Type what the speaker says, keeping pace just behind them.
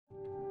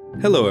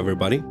Hello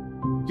everybody.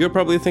 You're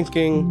probably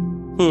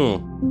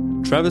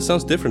thinking, Travis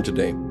sounds different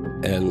today.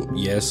 And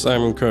yes,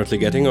 I'm currently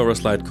getting over a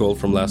slight cold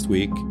from last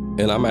week,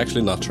 and I'm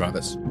actually not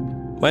Travis.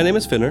 My name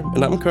is Finner,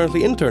 and I'm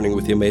currently interning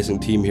with the amazing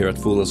team here at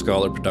Fool and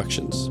Scholar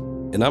Productions.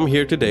 And I'm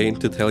here today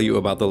to tell you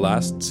about The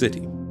Last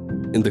City.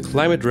 In the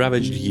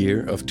climate-ravaged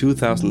year of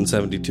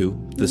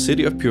 2072, the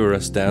city of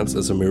Pura stands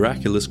as a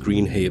miraculous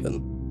green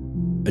haven.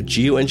 A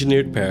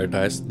geoengineered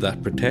paradise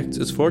that protects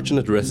its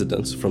fortunate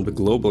residents from the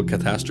global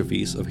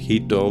catastrophes of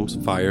heat domes,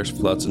 fires,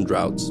 floods, and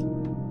droughts.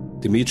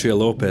 Demetria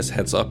Lopez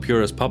heads up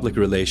Pura's public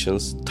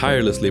relations,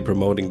 tirelessly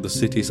promoting the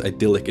city's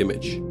idyllic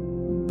image.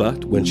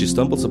 But when she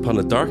stumbles upon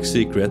a dark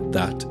secret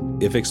that,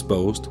 if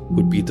exposed,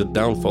 would be the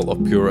downfall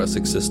of Pura's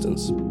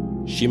existence,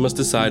 she must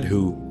decide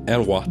who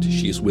and what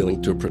she is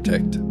willing to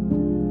protect.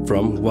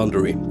 From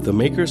Wondery, the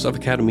makers of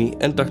Academy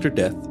and Dr.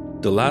 Death,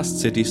 The Last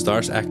City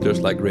stars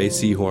actors like Ray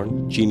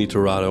Seahorn, Jeannie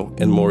Torrado,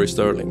 and Maury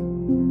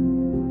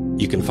Sterling.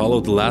 You can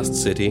follow The Last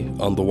City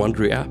on the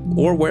Wondery app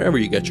or wherever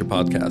you get your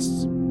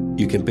podcasts.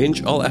 You can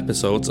binge all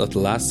episodes of The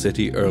Last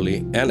City early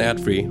and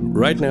ad-free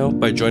right now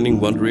by joining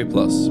Wondery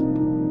Plus.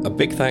 A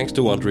big thanks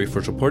to Wondery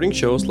for supporting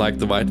shows like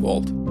The White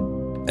Vault.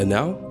 And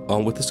now,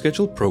 on with the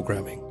scheduled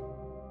programming.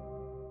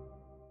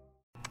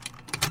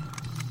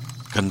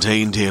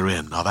 Contained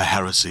herein are the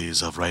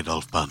heresies of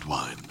Radolf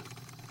Burntwine,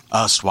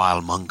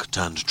 erstwhile monk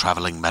turned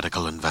traveling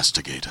medical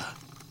investigator.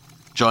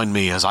 Join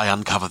me as I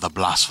uncover the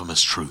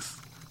blasphemous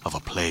truth of a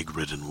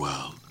plague-ridden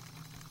world,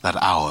 that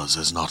ours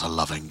is not a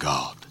loving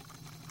God,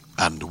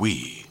 and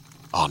we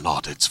are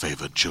not its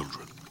favored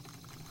children.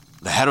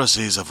 The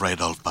heresies of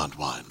Radolf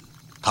Burntwine,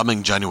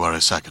 coming January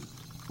 2nd,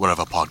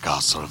 wherever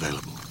podcasts are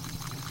available.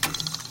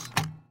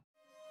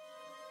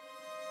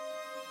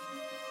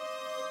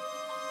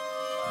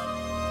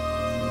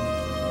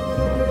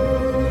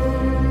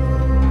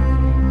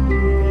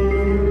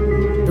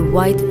 The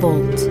White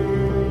Vault,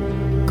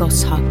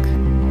 Goshawk.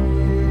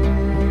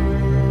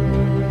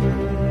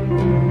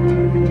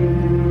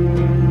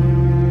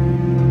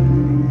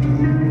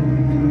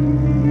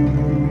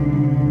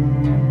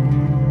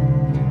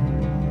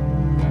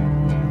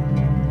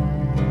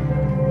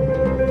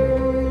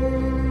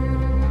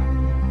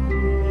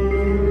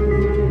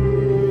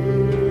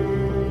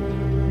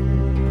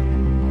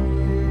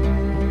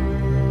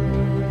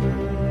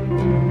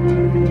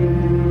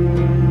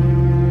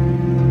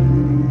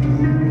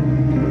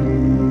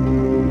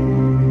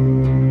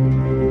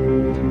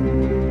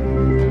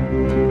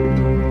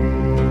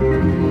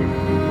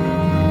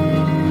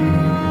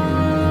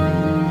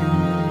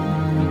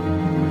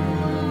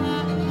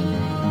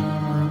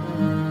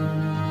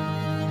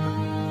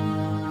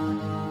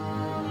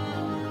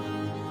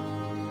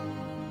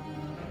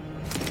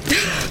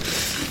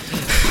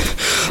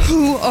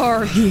 Who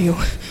are you?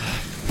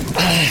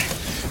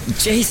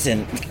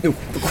 Jason, who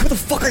the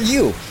fuck are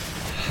you?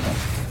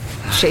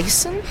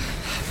 Jason?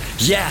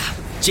 Yeah,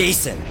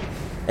 Jason.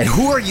 And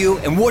who are you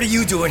and what are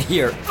you doing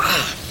here?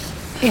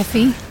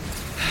 Iffy,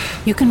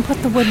 you can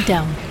put the wood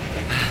down.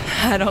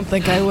 I don't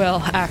think I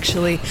will,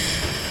 actually.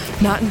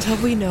 Not until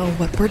we know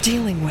what we're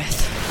dealing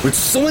with. Would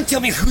someone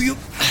tell me who you...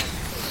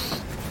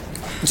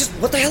 Just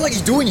what the hell are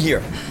you doing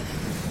here?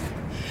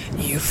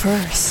 You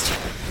first.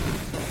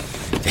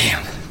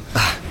 Damn.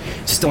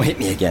 Just don't hit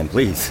me again,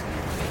 please.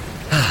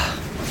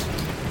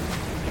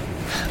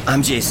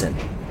 I'm Jason.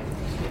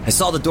 I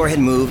saw the door had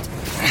moved.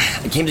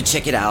 I came to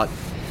check it out.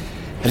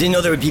 I didn't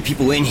know there would be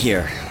people in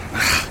here.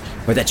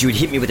 Or that you would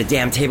hit me with a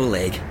damn table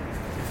leg.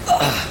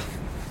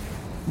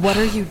 What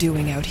are you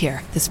doing out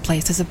here? This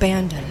place is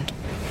abandoned.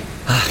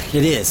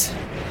 It is.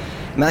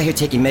 I'm out here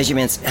taking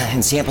measurements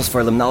and samples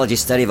for a limnology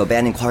study of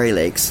abandoned quarry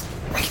lakes.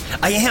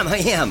 I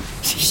am.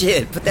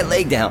 Shit, put that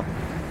leg down.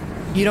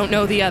 You don't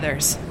know the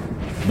others.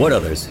 What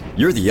others?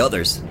 You're the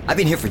others. I've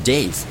been here for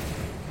days.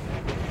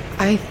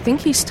 I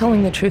think he's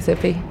telling the truth,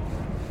 Ippy.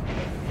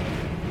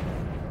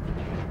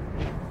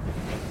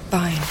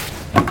 Fine.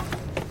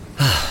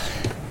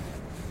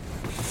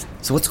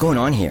 So what's going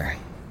on here?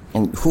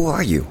 And who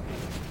are you?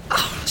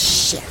 Oh,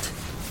 shit.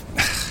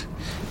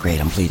 Great,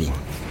 I'm bleeding.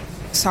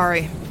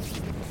 Sorry.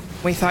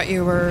 We thought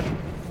you were...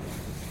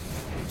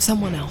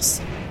 someone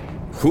else.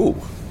 Who?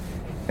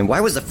 And why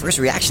was the first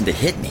reaction to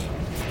hit me?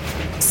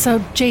 So,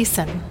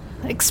 Jason,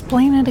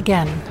 explain it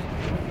again.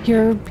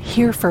 You're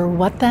here for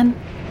what then?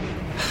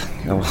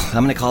 Oh,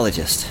 I'm an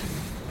ecologist.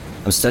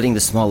 I'm studying the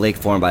small lake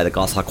formed by the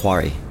Goshawk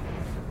quarry.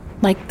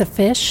 Like the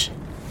fish?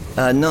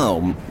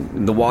 No.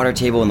 The water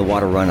table and the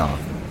water runoff.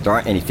 There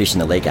aren't any fish in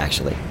the lake,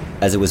 actually,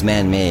 as it was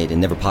man-made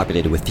and never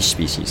populated with fish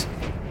species.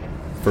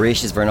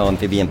 Voracious vernal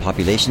amphibian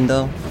population,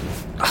 though?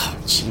 Oh,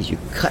 jeez, you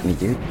cut me,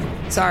 dude.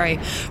 Sorry.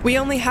 We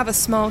only have a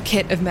small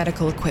kit of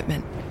medical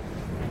equipment.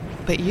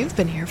 But you've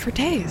been here for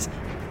days.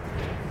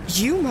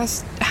 You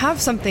must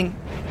have something.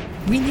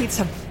 We need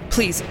some.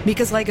 Please,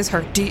 Mika's leg is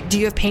hurt. Do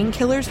you have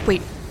painkillers?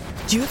 Wait,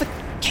 do you have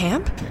a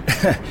camp?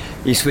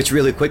 You switched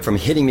really quick from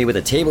hitting me with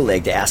a table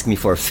leg to ask me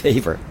for a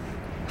favor.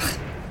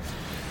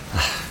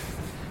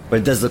 But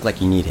it does look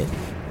like you need it.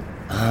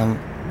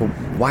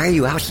 Why are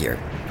you out here?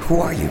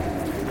 Who are you?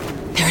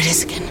 There it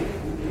is again.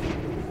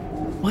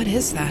 What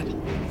is that?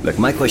 Look,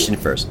 my question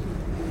first.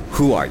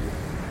 Who are you?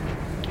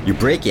 You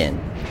break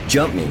in,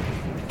 jump me,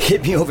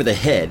 hit me over the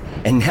head,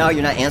 and now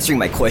you're not answering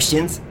my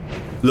questions?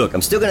 Look,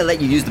 I'm still gonna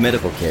let you use the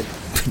medical kit.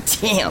 But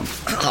damn!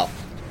 Ow!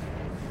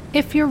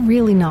 If you're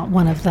really not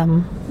one of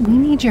them, we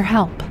need your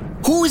help.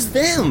 Who is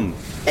them?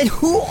 And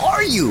who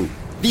are you?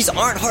 These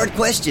aren't hard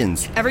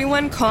questions.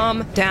 Everyone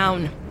calm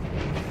down.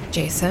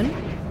 Jason,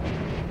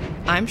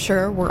 I'm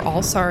sure we're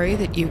all sorry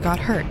that you got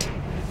hurt.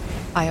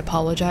 I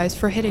apologize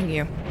for hitting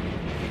you.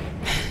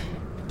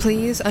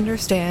 Please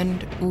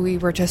understand, we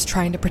were just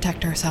trying to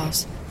protect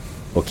ourselves.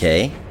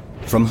 Okay.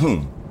 From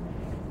whom?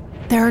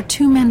 There are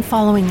 2 men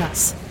following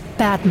us.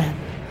 Bad men.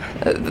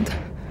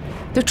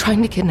 They're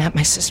trying to kidnap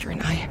my sister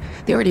and I.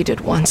 They already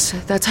did once.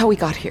 That's how we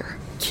got here.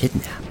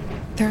 Kidnap?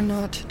 They're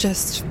not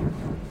just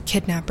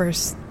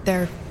kidnappers.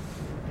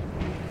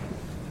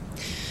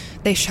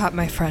 They shot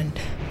my friend.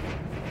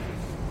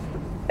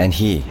 And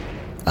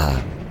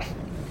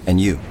and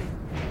you.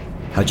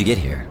 How'd you get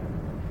here?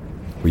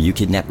 Were you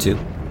kidnapped too?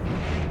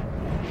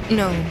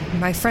 No,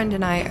 my friend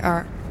and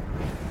I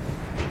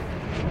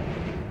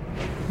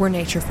we're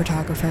nature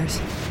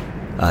photographers.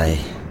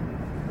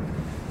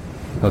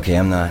 Okay,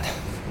 I'm not.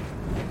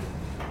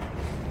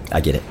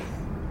 I get it.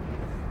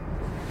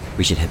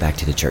 We should head back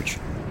to the church.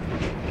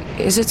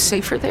 Is it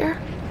safer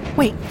there?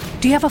 Wait,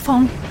 do you have a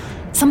phone?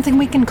 Something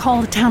we can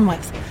call the town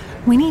with.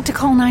 We need to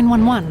call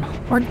 911.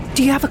 Or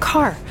do you have a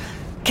car?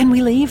 Can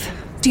we leave?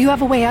 Do you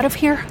have a way out of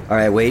here?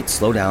 Alright, wait,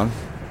 slow down.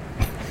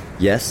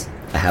 Yes,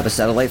 I have a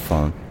satellite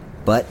phone,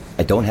 but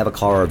I don't have a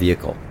car or a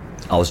vehicle.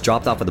 I was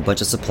dropped off with a bunch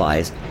of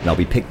supplies, and I'll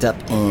be picked up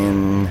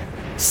in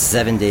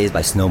 7 days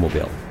by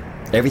snowmobile.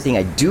 Everything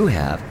I do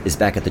have is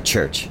back at the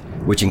church,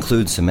 which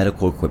includes some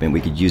medical equipment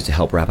we could use to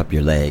help wrap up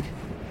your leg.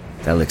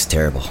 That looks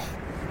terrible.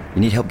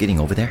 You need help getting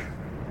over there?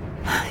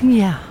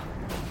 Yeah.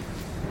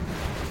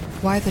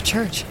 Why the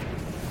church?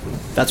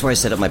 That's where I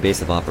set up my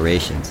base of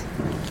operations.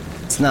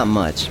 It's not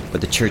much,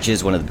 but the church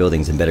is one of the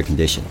buildings in better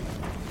condition.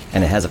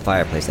 And it has a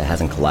fireplace that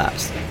hasn't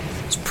collapsed.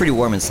 It's pretty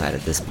warm inside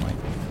at this point.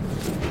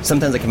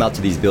 Sometimes I come out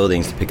to these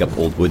buildings to pick up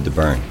old wood to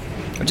burn,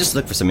 or just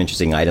look for some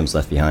interesting items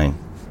left behind.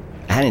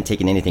 I hadn't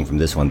taken anything from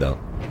this one, though,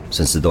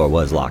 since the door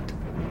was locked.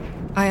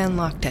 I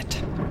unlocked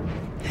it.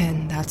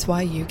 And that's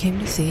why you came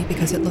to see,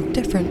 because it looked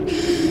different.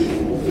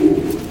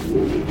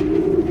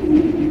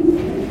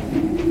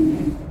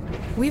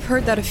 We've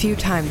heard that a few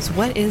times.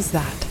 What is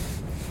that?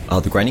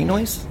 Oh, the grinding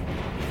noise?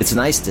 It's an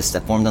ice disc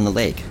that formed on the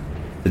lake.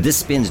 The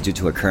disc spins due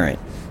to a current,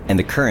 and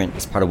the current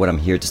is part of what I'm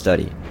here to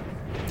study.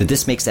 The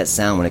disc makes that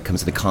sound when it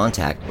comes into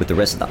contact with the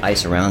rest of the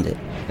ice around it,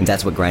 and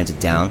that's what grinds it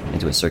down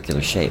into a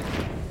circular shape.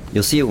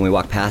 You'll see it when we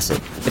walk past it,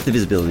 if the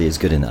visibility is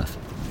good enough.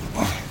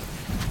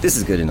 This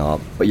is good and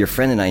all, but your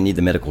friend and I need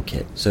the medical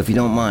kit, so if you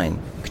don't mind,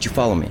 could you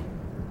follow me?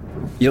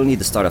 You don't need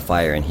to start a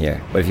fire in here,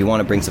 but if you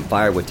want to bring some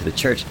firewood to the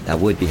church, that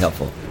would be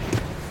helpful.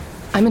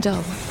 I'm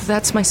Adele.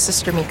 That's my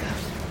sister Mika.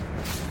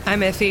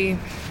 I'm Iffy.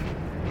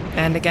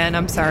 And again,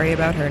 I'm sorry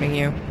about hurting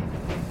you.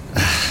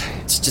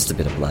 It's just a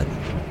bit of blood.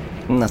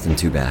 Nothing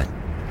too bad.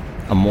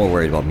 I'm more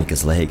worried about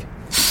Mika's leg.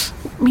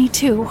 Me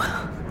too.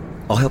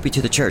 I'll help you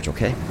to the church,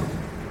 okay?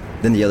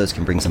 Then the others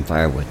can bring some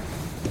firewood.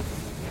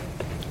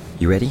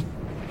 You ready?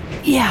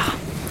 Yeah.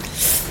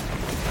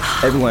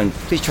 Everyone,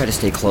 please try to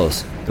stay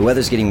close. The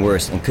weather's getting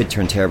worse and could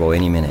turn terrible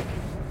any minute.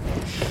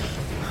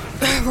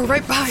 We're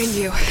right behind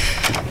you.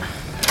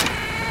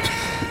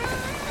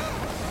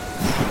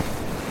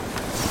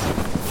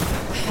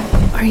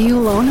 Are you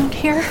alone out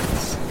here?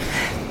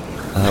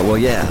 Well,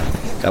 yeah.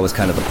 That was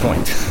kind of the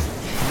point.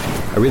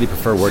 I really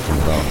prefer working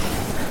alone.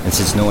 And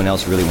since no one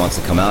else really wants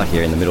to come out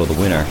here in the middle of the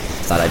winter, I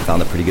thought I'd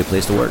found a pretty good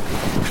place to work.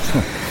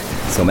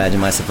 So imagine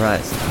my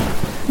surprise.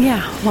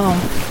 Yeah, well,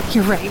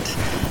 you're right.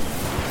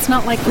 It's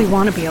not like we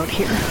want to be out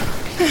here.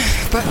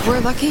 But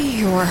we're lucky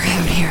you're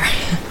out here.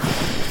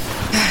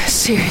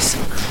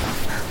 Seriously.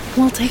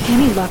 We'll take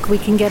any luck we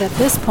can get at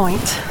this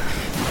point.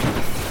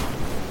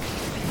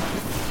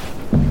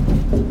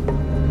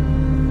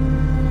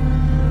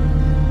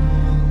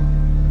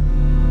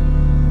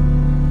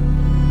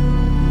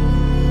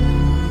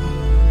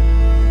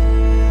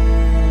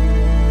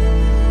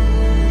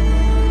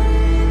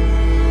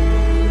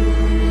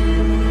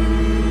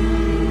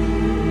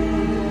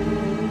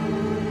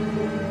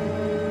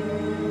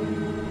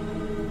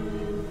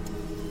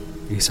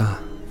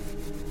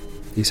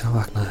 Lisa,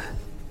 vakna.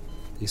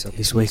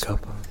 Please wake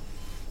up.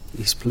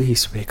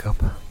 Please wake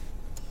up.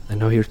 I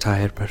know you're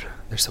tired, but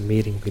there's a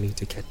meeting we need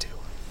to get to.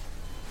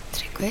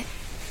 Tryggvi?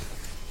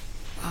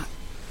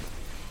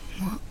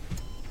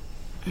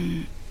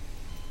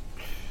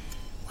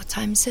 What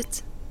time is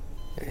it?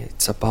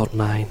 It's about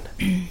 9.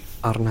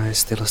 Arna is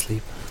still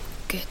asleep.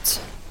 Good.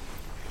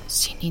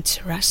 She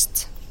needs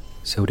rest.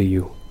 So do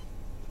you.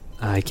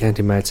 I can't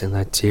imagine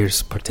that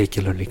chair's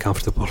particularly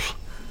comfortable.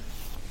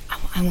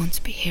 I want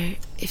to be here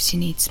if she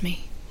needs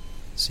me.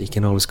 She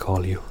can always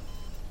call you.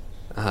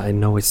 I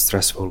know it's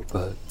stressful,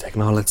 but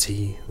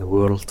technology, the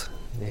world,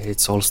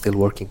 it's all still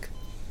working.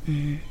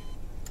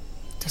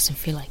 Doesn't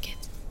feel like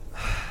it.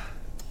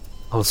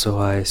 Also,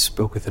 I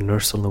spoke with the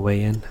nurse on the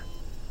way in.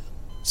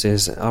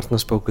 Says Arna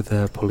spoke with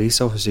a police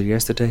officer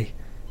yesterday.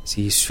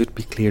 He should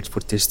be cleared for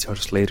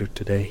discharge later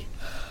today.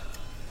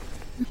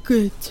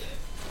 Good.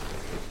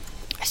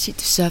 She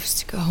deserves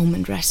to go home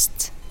and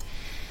rest.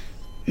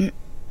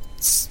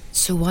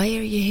 So why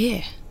are you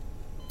here?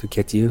 To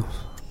get you.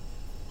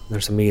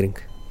 There's a meeting.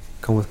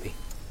 Come with me.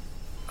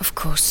 Of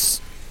course.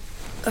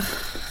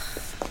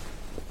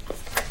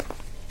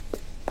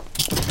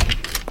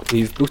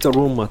 We've booked a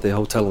room at the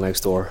hotel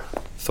next door.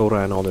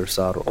 Thora and others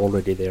are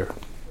already there.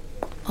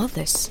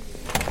 Others?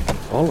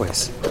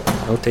 Always.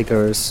 No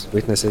takers,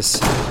 witnesses,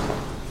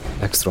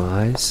 extra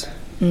eyes.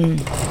 We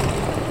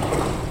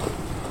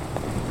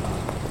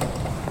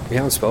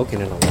haven't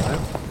spoken in a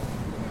while.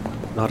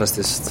 Not as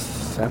this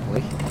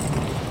family.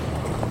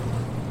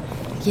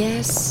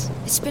 Yes,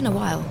 it's been a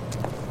while.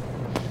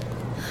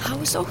 How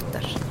is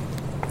Otter?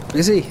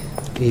 Busy.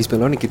 He's been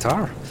learning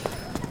guitar.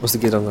 Wants to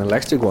get on an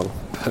electric one.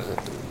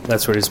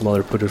 That's where his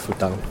mother put her foot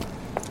down.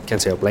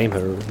 Can't say I blame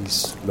her.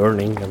 He's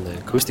learning and the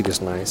acoustic is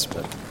nice,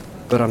 but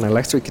an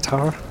electric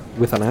guitar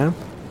with an amp?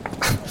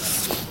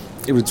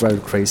 It would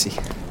drive her crazy.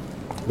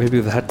 Maybe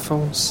with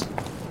headphones?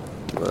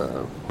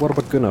 What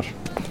about Gunnar?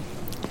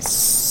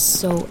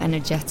 So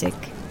energetic.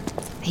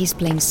 He's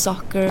playing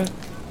soccer.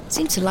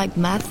 Seems to like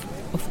math,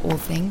 of all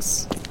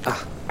things.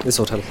 This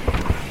hotel.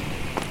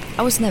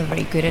 I was never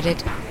very good at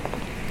it.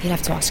 You'll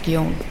have to ask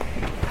Jon.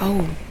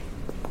 Oh,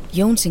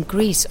 Jon's in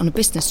Greece on a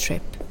business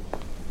trip.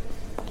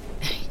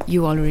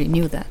 You already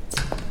knew that.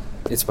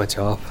 It's my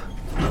job.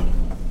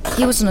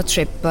 He was on a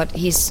trip, but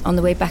he's on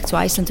the way back to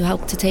Iceland to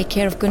help to take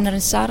care of Gunnar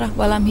and Sarah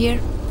while I'm here.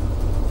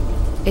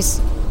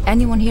 Is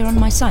anyone here on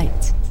my side?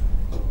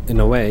 In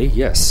a way,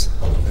 yes.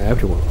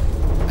 Everyone.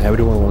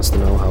 Everyone wants to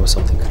know how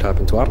something could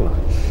happen to Arna.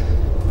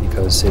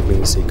 Because it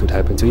means it could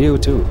happen to you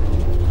too.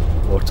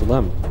 Or to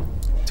them.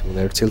 To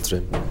their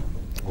children.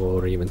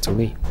 Or even to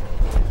me.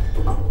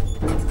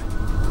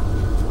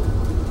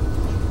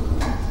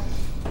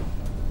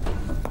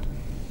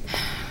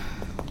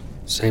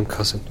 Same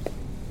cousin.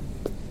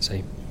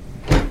 Same.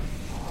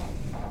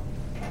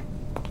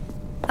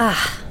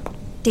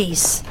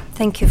 Dees,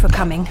 thank you for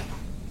coming.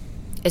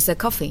 Is there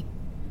coffee?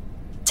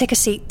 Take a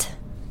seat.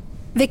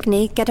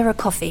 Vigny, get her a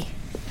coffee.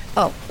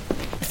 Oh,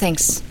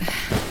 thanks.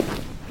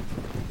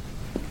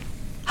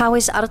 How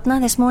is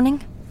Arna this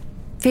morning?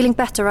 Feeling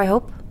better, I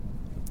hope?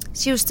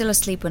 She was still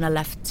asleep when I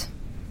left.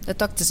 The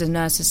doctors and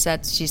nurses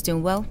said she's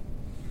doing well.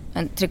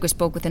 And Tryggvi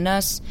spoke with the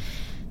nurse.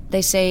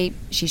 They say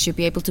she should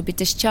be able to be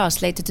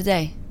discharged later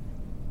today.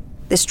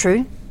 This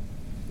true?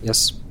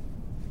 Yes.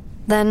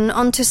 Then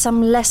on to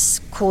some less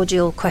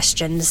cordial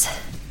questions.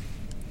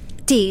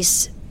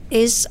 Dees,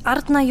 is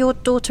Arna your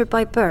daughter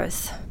by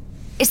birth?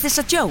 Is this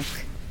a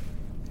joke?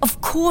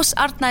 Of course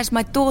Arna is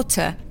my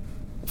daughter.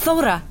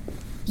 Thora,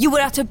 you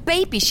were at her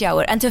baby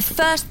shower and her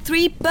first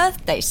 3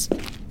 birthdays.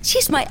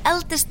 She's my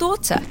eldest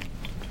daughter.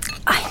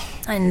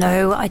 I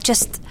know, I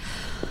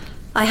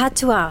had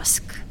to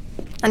ask.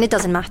 And it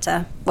doesn't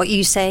matter what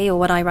you say or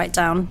what I write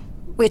down.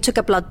 We took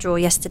a blood draw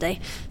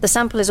yesterday. The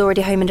sample is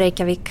already home in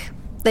Reykjavik.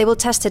 They will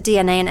test her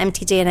DNA and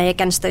empty DNA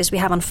against those we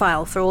have on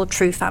file for all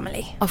true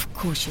family. Of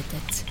course you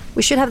did.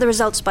 We should have the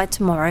results by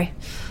tomorrow.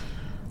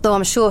 Though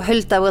I'm sure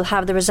Hulda will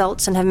have the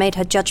results and have made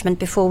her judgment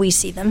before we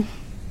see them.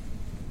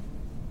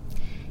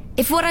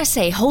 If what I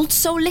say holds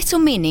so little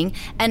meaning,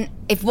 and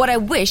if what I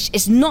wish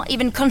is not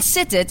even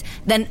considered,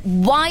 then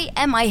why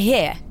am I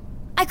here?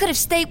 I could have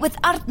stayed with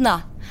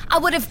Arna. I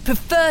would have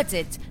preferred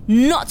it,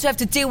 not to have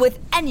to deal with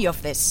any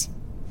of this.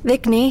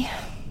 Vigny,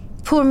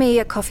 pour me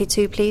a coffee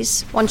too,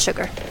 please. 1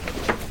 sugar.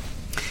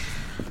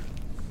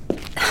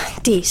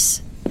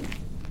 Dees,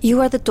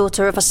 you are the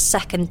daughter of a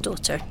second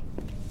daughter.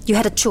 You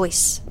had a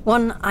choice.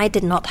 One I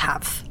did not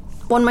have.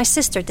 One my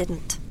sister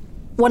didn't.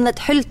 One that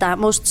Hulda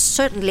most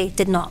certainly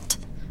did not.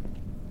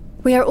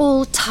 We are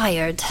all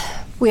tired.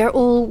 We are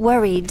all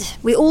worried.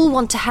 We all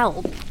want to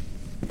help.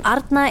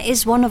 Arna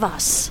is one of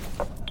us.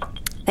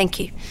 Thank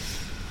you.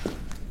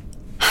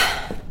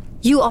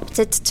 You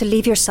opted to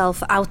leave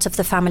yourself out of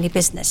the family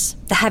business.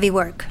 The heavy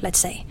work, let's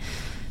say.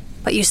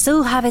 But you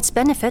still have its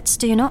benefits,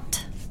 do you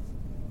not?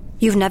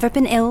 You've never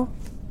been ill,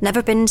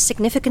 never been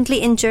significantly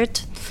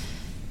injured.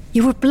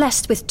 You were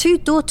blessed with 2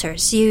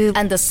 daughters,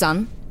 And a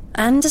son.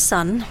 And a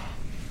son.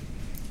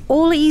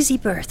 All easy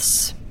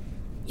births.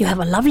 You have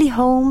a lovely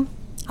home,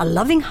 a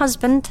loving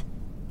husband,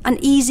 an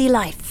easy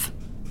life.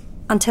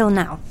 Until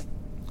now.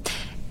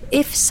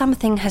 If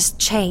something has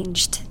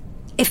changed,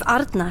 if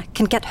Arna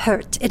can get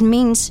hurt, it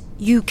means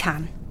you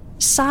can.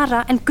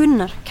 Sarah and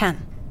Gunnar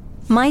can.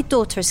 My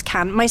daughters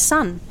can. My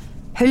son.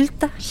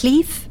 Hulda,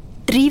 Hlíf,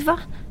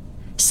 Drífa.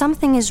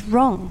 Something is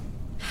wrong.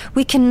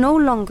 We can no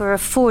longer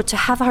afford to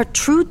have our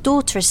true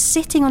daughters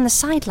sitting on the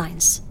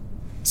sidelines.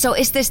 So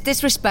is this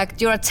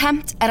disrespect your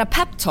attempt at a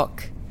pep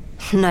talk?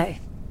 No.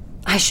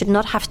 I should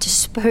not have to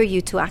spur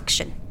you to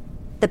action.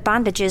 The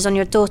bandages on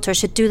your daughter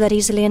should do that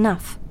easily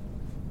enough.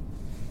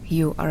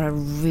 You are a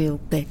real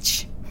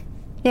bitch.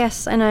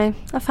 Yes, I know.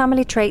 A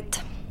family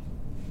trait.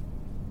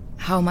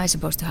 How am I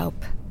supposed to help?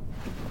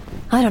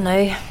 I don't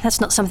know. That's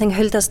not something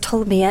Hulda's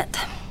told me yet.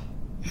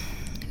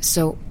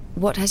 So,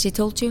 what has he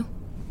told you?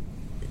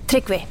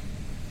 Tryggvi.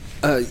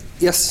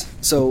 Yes,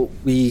 so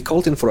we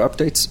called in for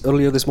updates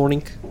earlier this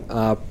morning.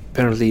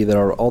 Apparently there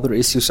are other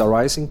issues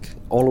arising,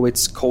 all of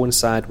which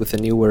coincide with the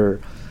newer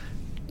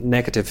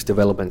negative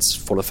developments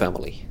for the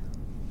family.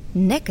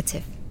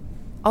 Negative?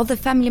 All the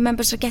family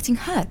members are getting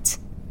hurt?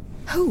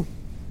 Who?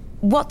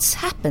 What's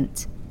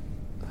happened?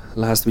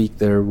 Last week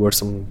there were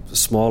some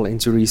small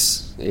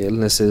injuries,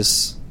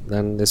 illnesses,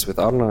 then this with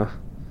Arna,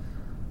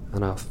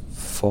 and a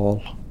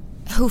fall.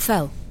 Who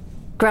fell?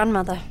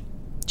 Grandmother.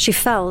 She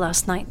fell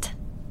last night.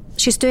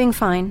 She's doing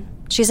fine.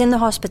 She's in the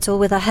hospital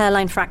with a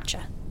hairline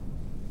fracture.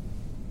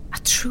 A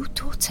true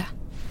daughter.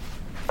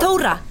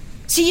 Dora!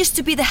 She used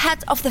to be the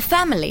head of the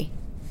family.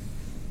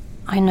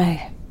 I know.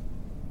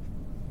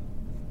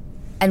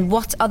 And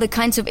what other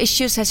kinds of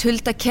issues has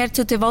Hulda cared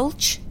to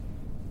divulge?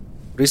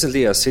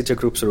 Recently, a Sitja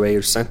group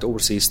surveyor sent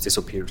overseas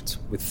disappeared,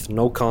 with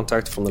no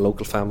contact from the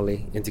local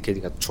family,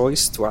 indicating a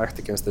choice to act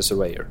against the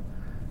surveyor.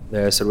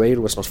 The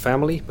surveyor was not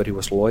family, but he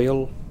was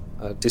loyal.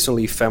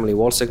 Additionally, family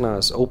Walsigna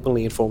has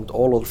openly informed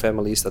all other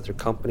families that their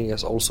company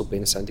has also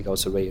been sending out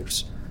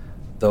surveyors,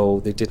 though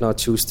they did not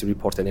choose to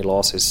report any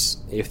losses,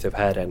 if they've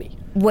had any.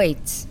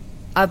 Wait,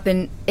 I've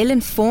been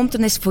ill-informed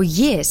on this for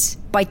years,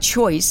 by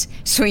choice,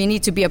 so you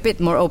need to be a bit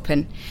more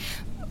open.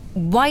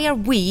 Why are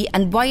we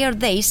and why are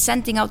they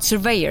sending out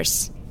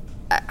surveyors?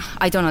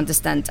 I don't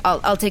understand.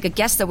 I'll take a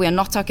guess that we are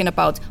not talking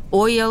about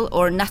oil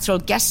or natural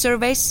gas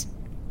surveys.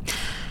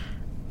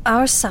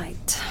 Our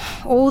site,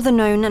 all the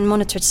known and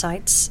monitored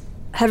sites,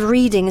 have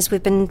readings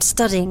we've been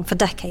studying for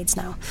decades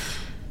now.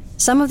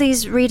 Some of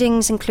these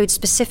readings include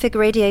specific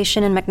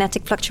radiation and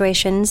magnetic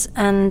fluctuations,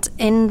 and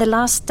in the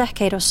last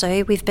decade or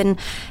so, we've been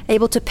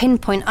able to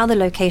pinpoint other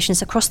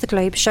locations across the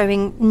globe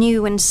showing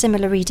new and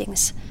similar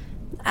readings.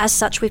 As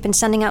such, we've been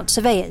sending out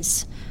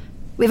surveyors.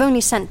 We've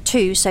only sent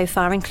 2 so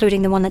far,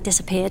 including the one that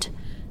disappeared.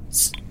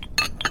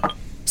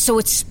 So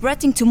it's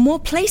spreading to more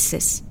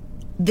places?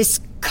 This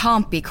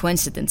can't be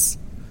coincidence.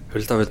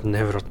 Hulda would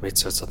never admit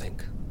such a thing.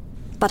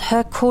 But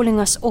her calling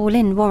us all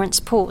in warrants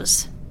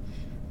pause.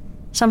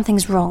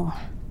 Something's wrong.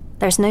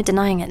 There's no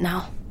denying it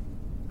now.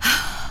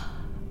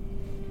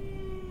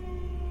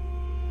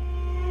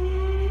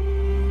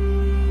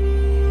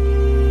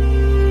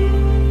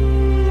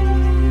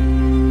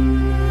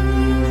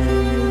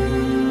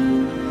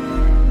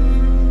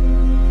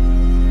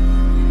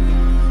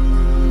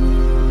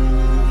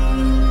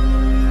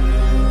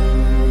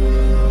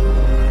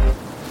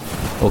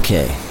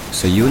 Okay,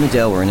 so you and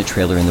Adele were in a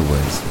trailer in the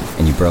woods,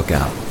 and you broke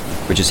out,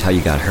 which is how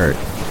you got hurt.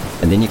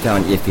 And then you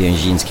found Iffy and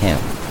Jean's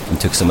camp, and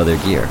took some of their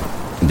gear.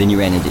 And then you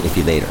ran into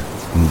Iffy later.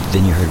 And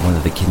then you heard one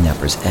of the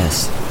kidnappers,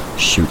 S,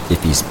 shoot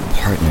Iffy's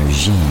partner,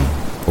 Jean,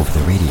 over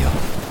the radio.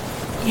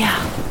 Yeah.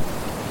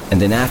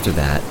 And then after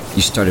that,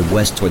 you started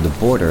west toward the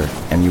border,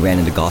 and you ran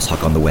into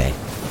Goshawk on the way.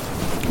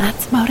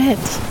 That's about it.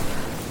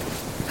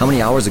 How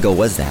many hours ago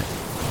was that?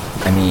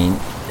 I mean,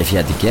 if you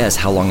had to guess,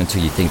 how long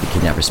until you think the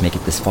kidnappers make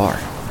it this far?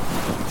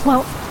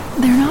 Well,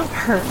 they're not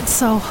hurt,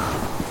 so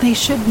they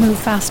should move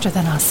faster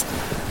than us.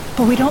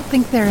 But we don't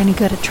think they're any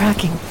good at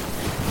tracking.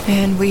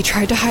 And we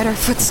tried to hide our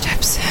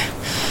footsteps.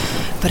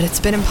 But it's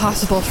been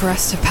impossible for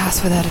us to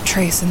pass without a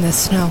trace in this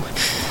snow.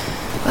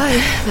 But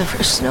the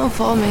first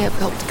snowfall may have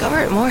helped cover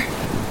it more.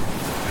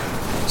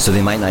 So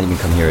they might not even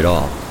come here at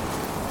all.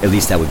 At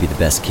least that would be the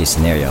best case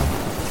scenario.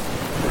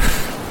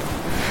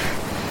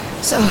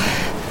 So,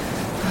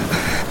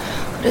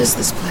 what is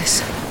this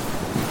place?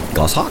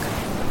 Goshawk?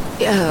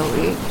 Yeah,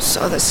 we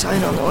saw the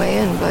sign on the way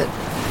in, but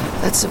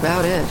that's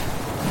about it.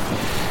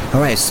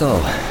 Alright,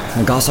 so,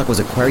 Goshawk was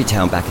a quarry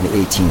town back in the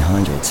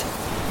 1800s.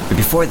 But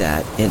before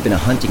that, it had been a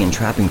hunting and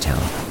trapping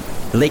town.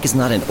 The lake is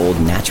not an old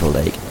natural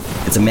lake.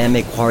 It's a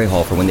man-made quarry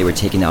hall for when they were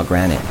taking out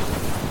granite.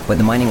 But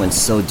the mining went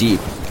so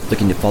deep,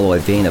 looking to follow a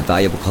vein of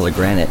valuable colored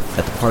granite,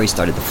 that the quarry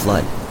started to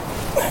flood.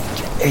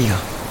 There you go.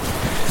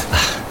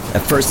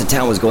 At first, the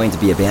town was going to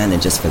be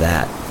abandoned just for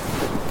that.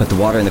 But the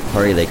water in the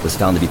quarry lake was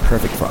found to be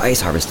perfect for ice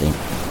harvesting.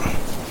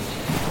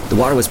 The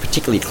water was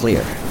particularly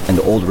clear, and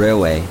the old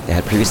railway that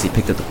had previously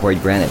picked up the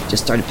quarried granite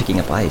just started picking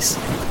up ice.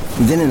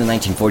 And then in the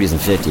 1940s and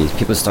 50s,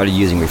 people started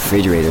using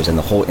refrigerators and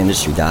the whole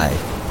industry died.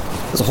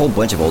 There's a whole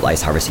bunch of old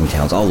ice harvesting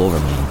towns all over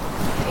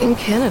Maine. In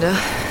Canada.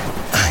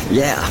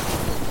 Yeah.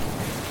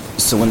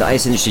 So when the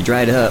ice industry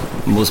dried up,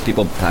 most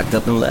people packed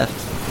up and left.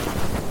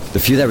 The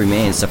few that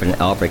remained suffered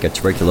an outbreak of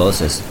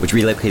tuberculosis, which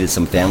relocated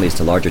some families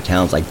to larger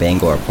towns like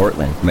Bangor or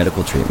Portland for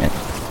medical treatment.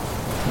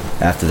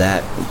 After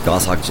that,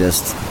 Goshawk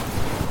just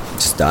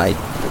died.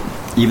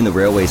 Even the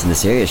railways in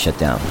this area shut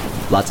down.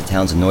 Lots of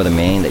towns in northern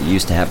Maine that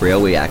used to have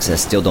railway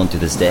access still don't to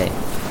this day.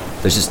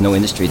 There's just no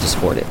industry to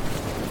support it.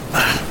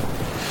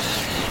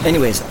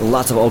 Anyways,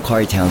 lots of old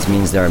quarry towns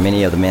means there are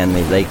many of the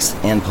man-made lakes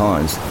and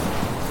ponds.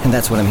 And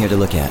that's what I'm here to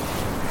look at.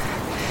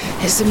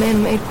 Is the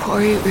man-made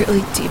quarry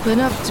really deep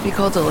enough to be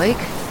called a lake?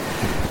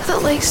 I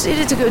thought lakes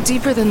needed to go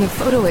deeper than the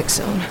photoic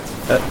zone.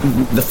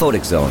 The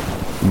photic zone.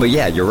 But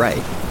yeah, you're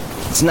right.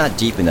 It's not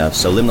deep enough,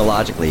 so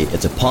limnologically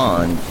it's a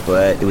pond,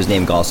 but it was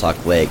named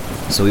Goshawk Lake,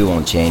 so we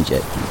won't change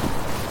it.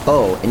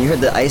 Oh, and you heard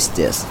the ice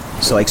disc.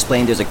 So I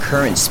explained there's a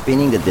current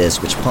spinning the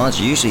disc, which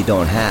ponds usually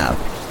don't have.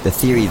 The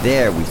theory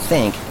there, we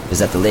think, is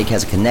that the lake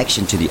has a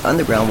connection to the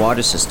underground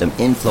water system,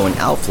 inflow and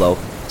outflow,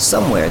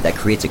 somewhere that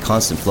creates a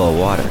constant flow of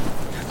water.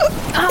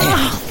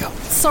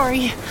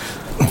 Sorry.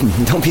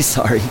 Don't be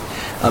sorry.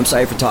 I'm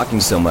sorry for talking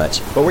so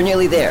much, but we're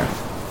nearly there.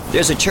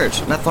 There's a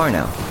church, not far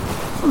now.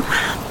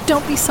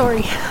 Don't be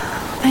sorry.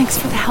 Thanks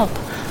for the help.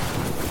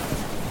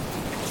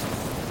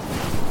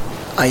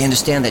 I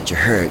understand that you're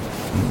hurt.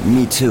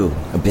 Me too,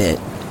 a bit.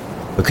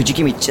 But could you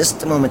give me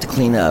just a moment to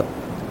clean up?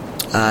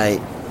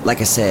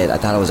 Like I said, I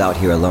thought I was out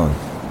here alone.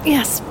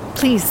 Yes,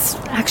 please.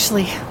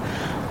 Actually,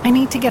 I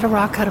need to get a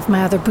rock out of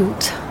my other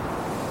boot.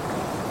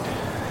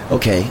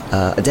 Okay,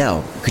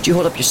 Adele, could you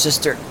hold up your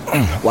sister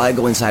while I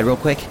go inside real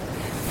quick?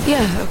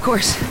 Yeah, of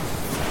course.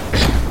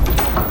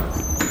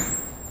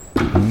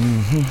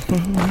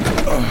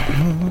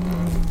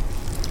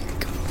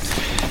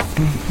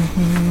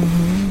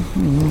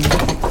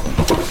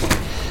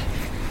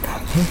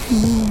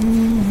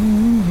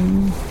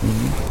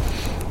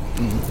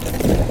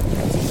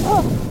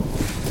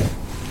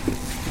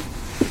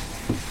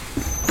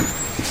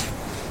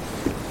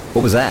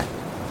 What was that?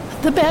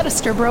 The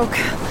banister broke.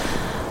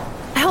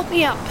 Help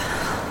me up.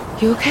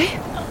 You okay?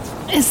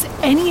 Is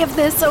any of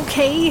this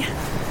okay?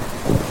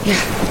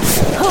 Yeah.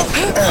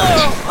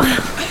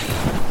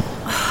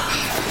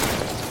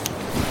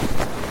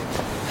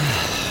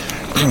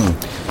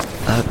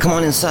 Come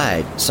on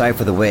inside. Sorry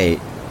for the wait.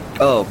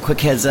 Oh,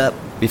 quick heads up.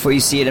 Before you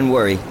see it and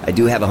worry, I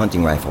do have a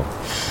hunting rifle.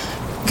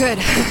 Good.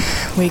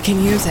 We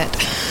can use it.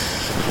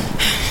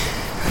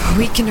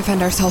 We can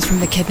defend ourselves from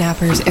the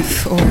kidnappers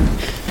if or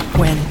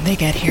when they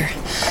get here.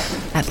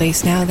 At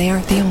least now they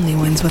aren't the only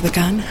ones with a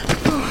gun.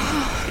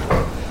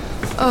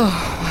 Oh,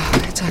 wow,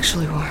 it's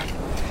actually warm.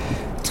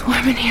 It's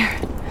warm in here.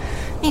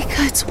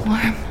 Mika, it's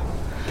warm.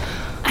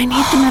 I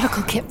need the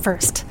medical kit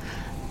first.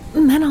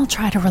 And then I'll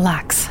try to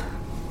relax.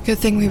 Good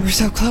thing we were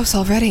so close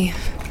already.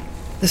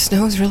 The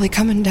snow's really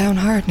coming down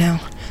hard now.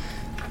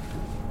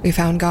 We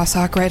found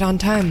Goshawk right on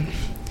time.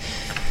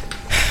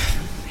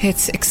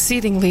 It's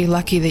exceedingly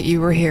lucky that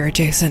you were here,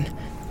 Jason.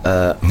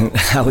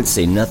 I would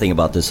say nothing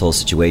about this whole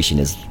situation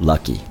is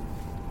lucky.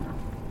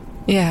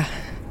 Yeah.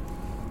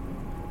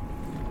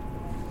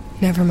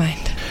 Never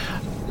mind.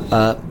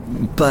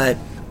 But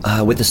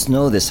with the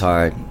snow this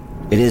hard,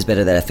 it is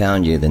better that I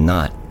found you than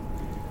not.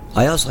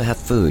 I also have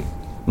food.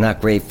 Not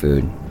great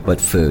food,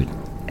 but food.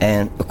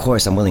 And, of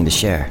course, I'm willing to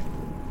share.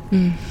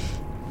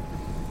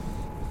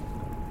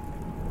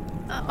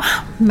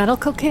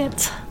 Medical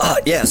kit?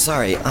 Yeah,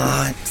 sorry.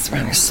 It's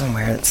around here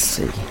somewhere. Let's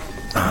see.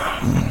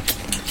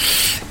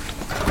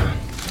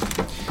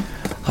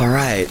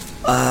 Alright.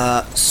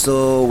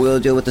 So we'll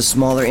deal with the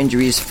smaller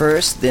injuries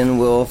first, then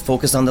we'll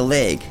focus on the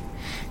leg.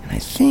 And I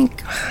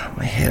think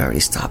my head already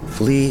stopped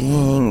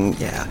bleeding.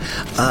 Yeah.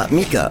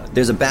 Mika,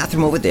 there's a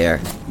bathroom over there.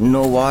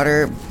 No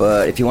water,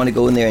 but if you want to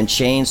go in there and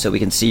change so we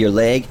can see your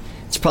leg,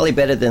 it's probably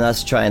better than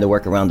us trying to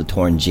work around the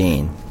torn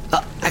jean.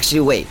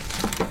 Actually, wait.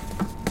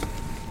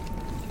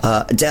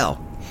 Adele,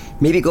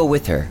 maybe go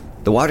with her.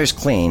 The water's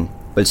clean,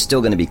 but it's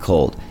still going to be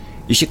cold.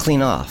 You should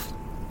clean off.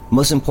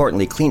 Most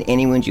importantly, clean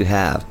any wounds you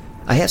have.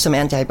 I have some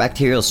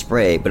antibacterial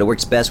spray, but it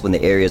works best when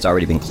the area's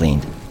already been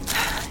cleaned.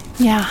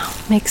 Yeah,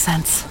 makes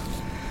sense.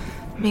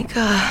 Mika,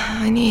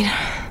 I need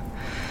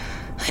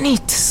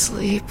to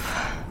sleep.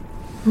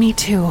 Me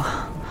too.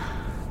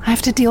 I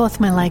have to deal with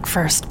my leg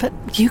first, but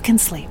you can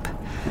sleep.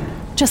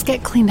 Just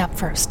get cleaned up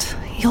first.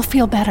 You'll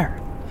feel better.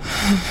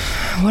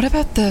 What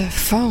about the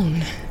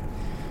phone?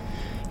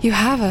 You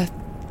have a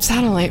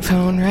satellite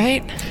phone,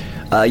 right?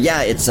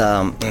 Yeah, it's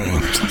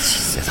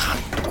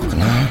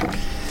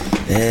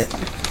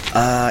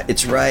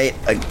it's right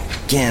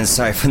again.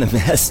 Sorry for the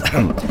mess.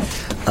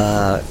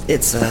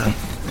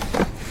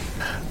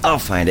 I'll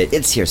find it.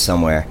 It's here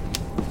somewhere.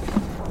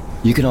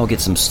 You can all get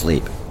some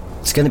sleep.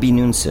 It's gonna be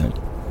noon soon.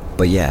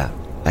 But yeah,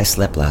 I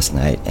slept last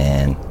night,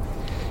 and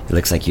it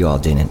looks like you all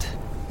didn't.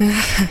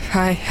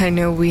 I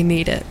know we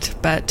need it,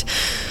 but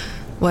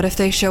what if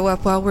they show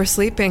up while we're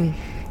sleeping?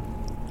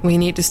 We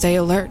need to stay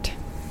alert.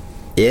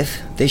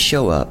 If they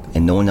show up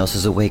and no one else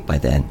is awake by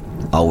then,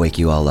 I'll wake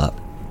you all up.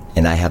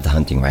 And I have the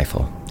hunting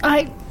rifle.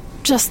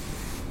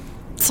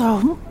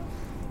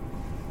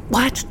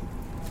 What?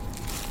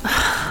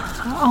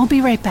 I'll be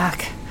right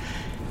back.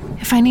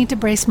 If I need to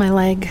brace my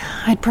leg,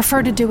 I'd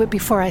prefer to do it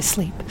before I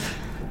sleep.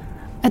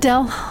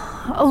 Adele,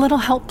 a little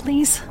help,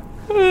 please?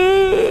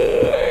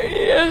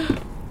 Yeah,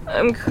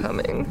 I'm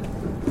coming.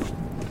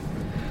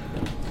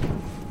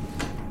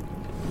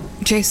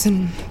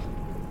 Jason,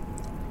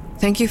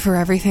 thank you for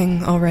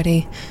everything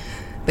already,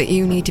 but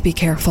you need to be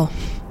careful.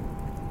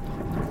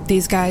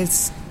 These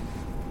guys,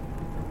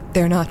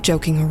 they're not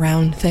joking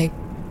around.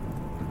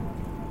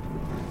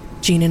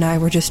 Jean and I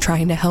were just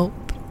trying to help.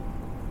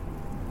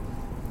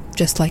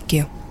 Just like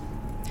you.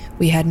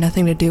 We had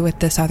nothing to do with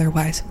this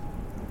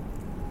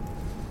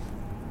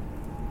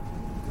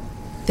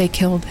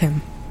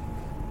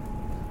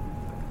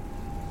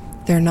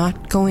They're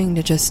not going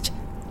to just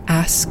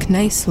ask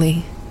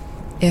nicely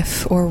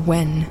if or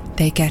when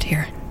they get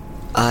here.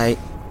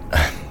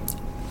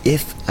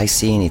 If I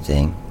see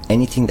anything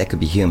that could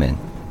be human,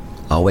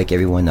 I'll wake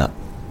everyone up.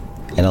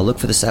 And I'll look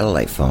for the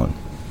satellite phone.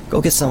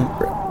 Go get some...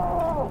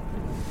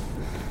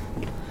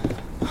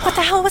 What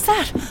the hell was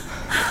that?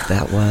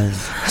 That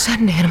was... Was that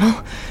an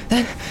animal?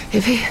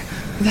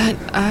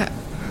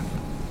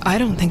 I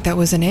don't think that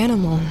was an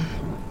animal.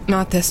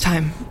 Not this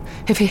time.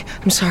 Iffy,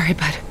 I'm sorry,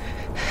 but...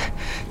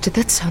 Did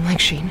that sound like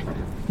Sheen?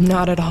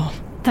 Not at all.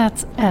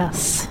 That's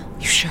S.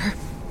 You sure?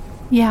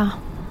 Yeah,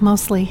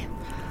 mostly.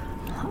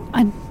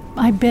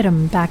 I bit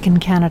him back in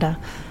Canada.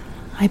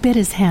 I bit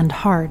his hand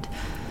hard,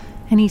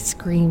 and he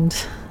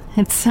screamed.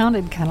 It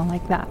sounded kind of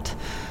like that.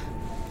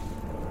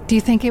 Do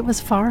you think it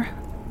was far?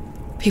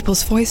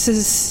 People's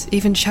voices,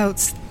 even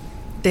shouts,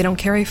 they don't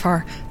carry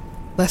far.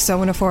 Less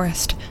so in a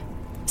forest.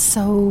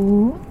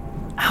 So,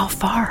 how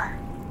far?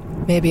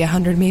 Maybe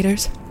 100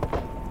 meters.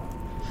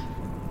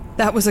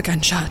 That was a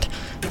gunshot.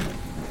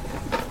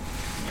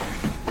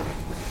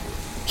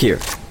 Here,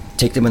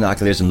 take the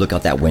binoculars and look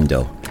out that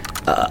window.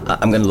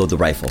 I'm gonna load the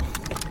rifle.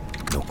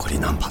 残り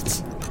何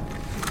発?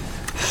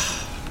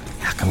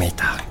 100m.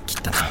 切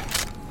ったな.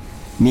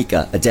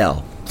 Mika,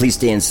 Adele, please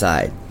stay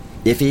inside.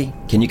 Iffy,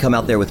 can you come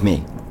out there with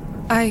me?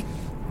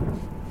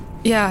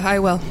 Yeah, I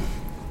will.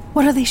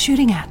 What are they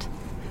shooting at?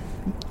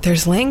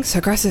 There's lynx,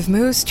 aggressive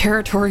moose,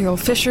 territorial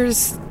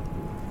fishers.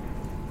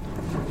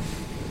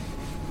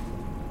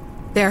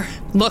 There,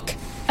 look.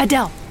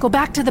 Adele, go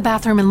back to the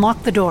bathroom and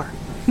lock the door.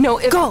 No,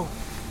 Go!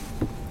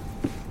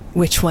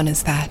 Which one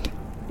is that?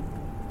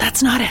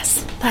 That's not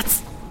S.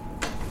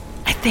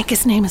 I think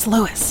his name is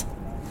Lewis.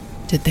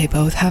 Did they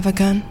both have a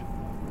gun?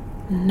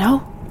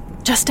 No,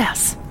 just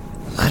S.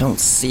 I don't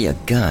see a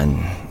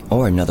gun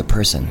or another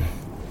person.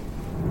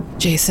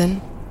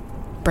 Jason,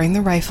 bring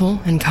the rifle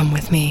and come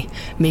with me.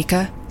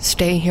 Mika,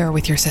 stay here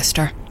with your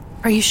sister.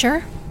 Are you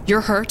sure?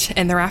 You're hurt,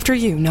 and they're after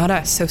you, not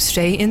us, so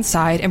stay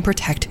inside and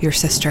protect your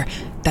sister.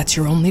 That's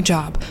your only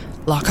job.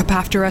 Lock up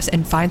after us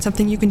and find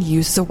something you can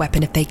use as a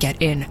weapon if they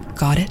get in.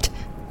 Got it?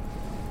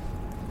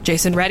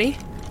 Jason, ready?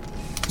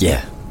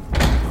 Yeah.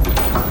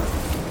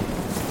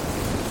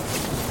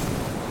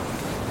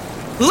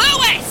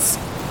 Lewis!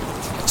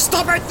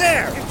 Stop right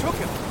there! You took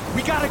him.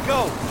 We gotta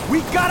go.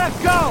 We gotta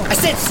go! I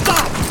said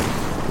stop!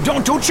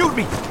 Don't shoot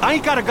me. I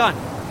ain't got a gun.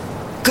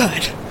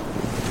 Good.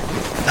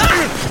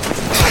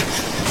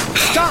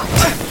 Stop!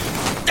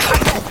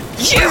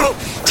 You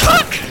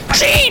took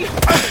Gene!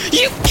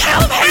 You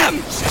killed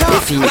him!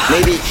 Iffy,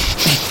 maybe...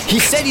 He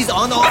said he's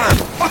unarmed!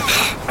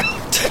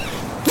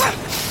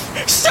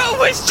 So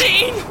was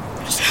Gene!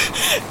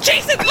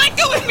 Jason, let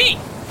go of me!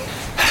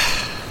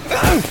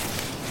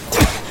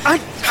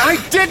 I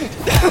didn't!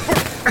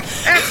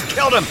 S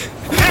killed him!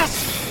 S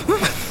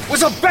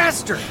was a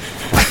bastard!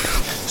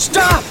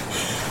 Stop!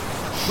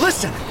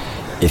 Listen!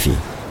 Iffy,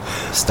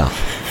 stop.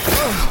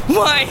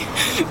 Why?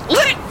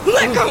 Let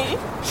go!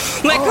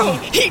 Let go!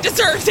 He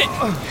deserves it!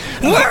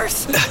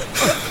 Worse!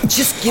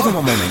 Just give him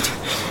a moment.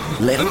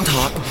 Let him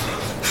talk.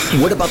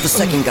 What about the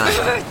second guy?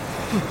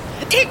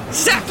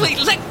 Exactly!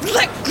 Let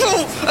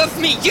go of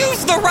me!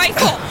 Use the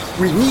rifle!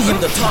 We need him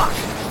to talk.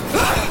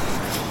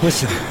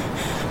 Listen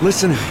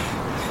to me.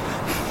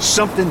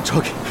 Something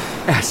took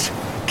S.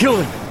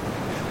 Killed him.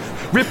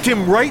 Ripped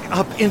him right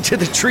up into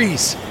the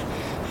trees.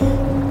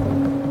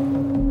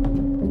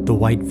 The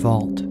White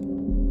Vault.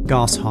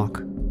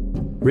 Goshawk.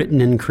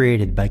 Written and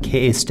created by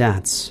K.A.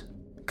 Statz.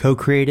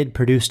 Co-created,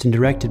 produced, and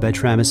directed by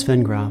Travis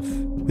Vengroff.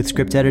 With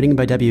script editing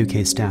by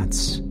W.K.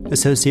 Statz.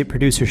 Associate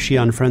producer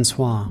Xian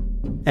Francois.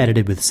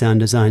 Edited with sound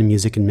design,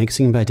 music, and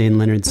mixing by Dane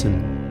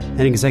Leonardson.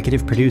 And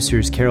executive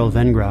producers Carol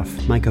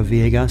Vengroff, Michael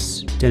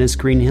Villegas, Dennis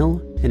Greenhill,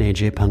 and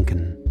A.J.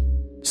 Punkin.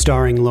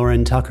 Starring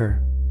Lauren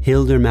Tucker,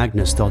 Hildur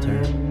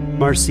Magnusdóttir,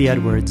 Marcy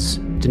Edwards,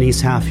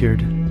 Denise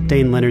Halfyard,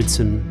 Dane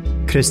Leonardson,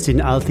 Kristin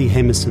Althi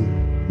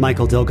Hemison,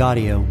 Michael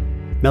Delgadio,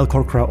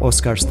 Melkorkra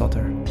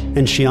Oskarsdóttir,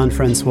 and Xian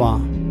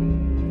Francois.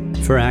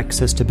 For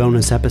access to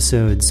bonus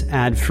episodes,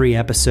 ad-free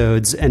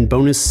episodes, and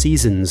bonus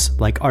seasons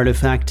like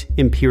Artifact,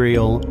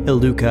 Imperial,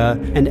 Iluka,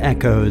 and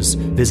Echoes,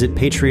 visit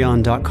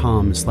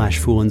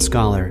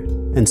patreon.com/foolandscholar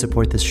and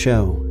support this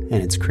show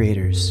and its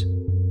creators.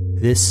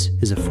 This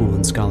is a Fool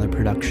and Scholar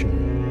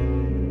production.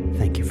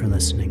 Thank you for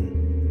listening.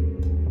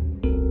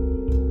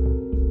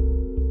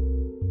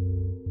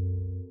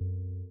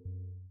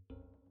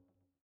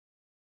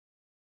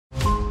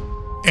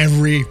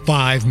 Every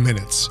 5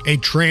 minutes, a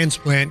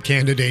transplant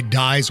candidate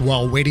dies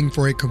while waiting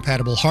for a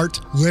compatible heart,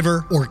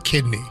 liver, or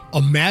kidney.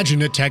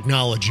 Imagine a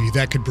technology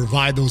that could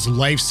provide those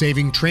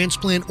life-saving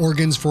transplant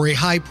organs for a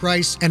high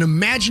price, and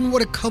imagine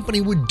what a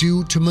company would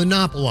do to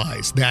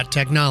monopolize that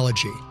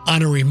technology.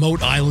 On a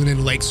remote island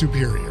in Lake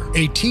Superior,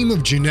 a team of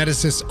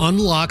geneticists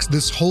unlocks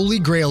this holy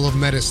grail of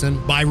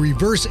medicine by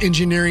reverse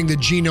engineering the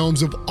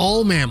genomes of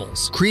all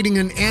mammals, creating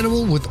an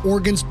animal with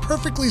organs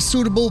perfectly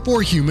suitable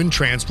for human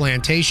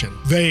transplantation.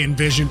 They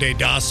envisioned a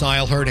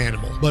docile herd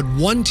animal, but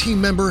one team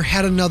member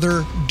had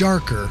another,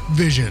 darker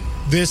vision.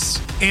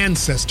 This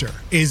ancestor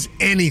is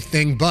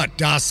anything but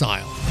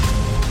docile.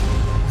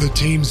 The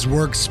team's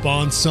work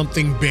spawned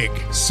something big,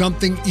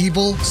 something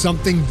evil,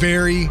 something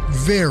very,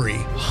 very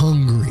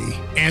hungry.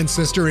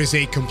 Ancestor is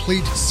a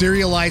complete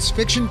serialized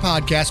fiction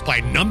podcast by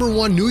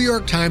 #1 New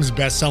York Times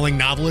bestselling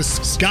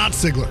novelist Scott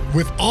Sigler,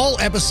 with all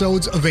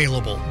episodes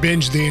available.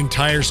 Binge the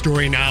entire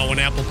story now on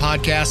Apple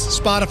Podcasts,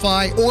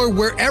 Spotify, or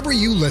wherever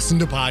you listen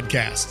to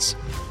podcasts.